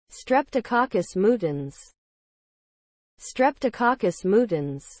Streptococcus mutans. Streptococcus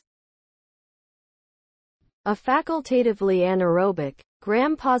mutans. A facultatively anaerobic,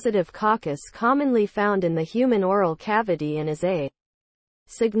 gram-positive coccus commonly found in the human oral cavity and is a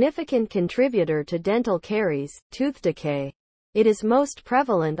significant contributor to dental caries, tooth decay. It is most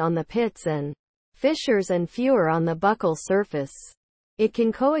prevalent on the pits and fissures and fewer on the buccal surface. It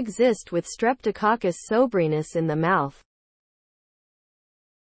can coexist with Streptococcus sobrinus in the mouth.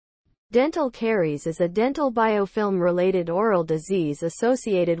 Dental caries is a dental biofilm-related oral disease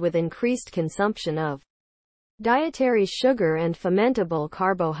associated with increased consumption of dietary sugar and fermentable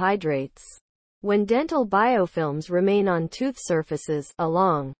carbohydrates. When dental biofilms remain on tooth surfaces,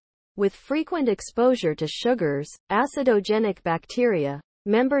 along with frequent exposure to sugars, acidogenic bacteria,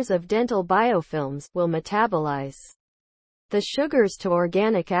 members of dental biofilms, will metabolize the sugars to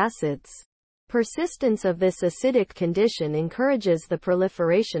organic acids. Persistence of this acidic condition encourages the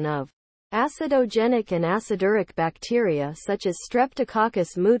proliferation of acidogenic and aciduric bacteria such as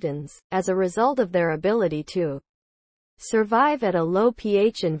Streptococcus mutans, as a result of their ability to survive at a low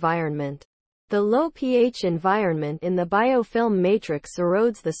pH environment. The low pH environment in the biofilm matrix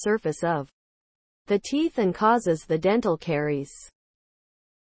erodes the surface of the teeth and causes the dental caries.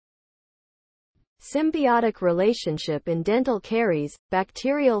 Symbiotic relationship in dental caries.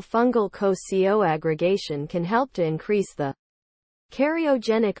 Bacterial-fungal co-CO aggregation can help to increase the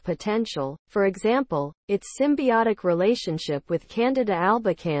cariogenic potential. For example, its symbiotic relationship with Candida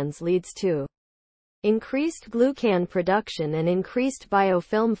albicans leads to increased glucan production and increased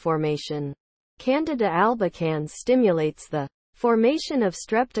biofilm formation. Candida albicans stimulates the formation of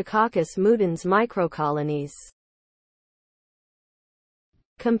Streptococcus mutans microcolonies.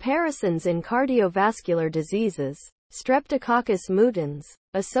 Comparisons in cardiovascular diseases. Streptococcus mutans,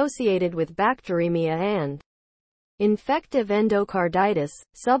 associated with bacteremia and infective endocarditis,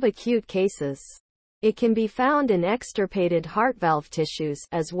 subacute cases. It can be found in extirpated heart valve tissues,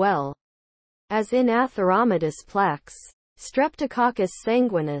 as well as in atheromatous plaques. Streptococcus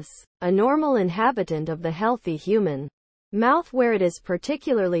sanguinus, a normal inhabitant of the healthy human mouth where it is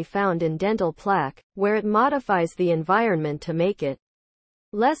particularly found in dental plaque, where it modifies the environment to make it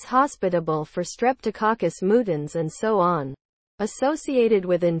less hospitable for Streptococcus mutans and so on. Associated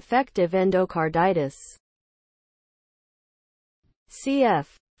with infective endocarditis. Cf.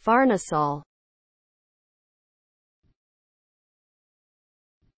 Farnesol.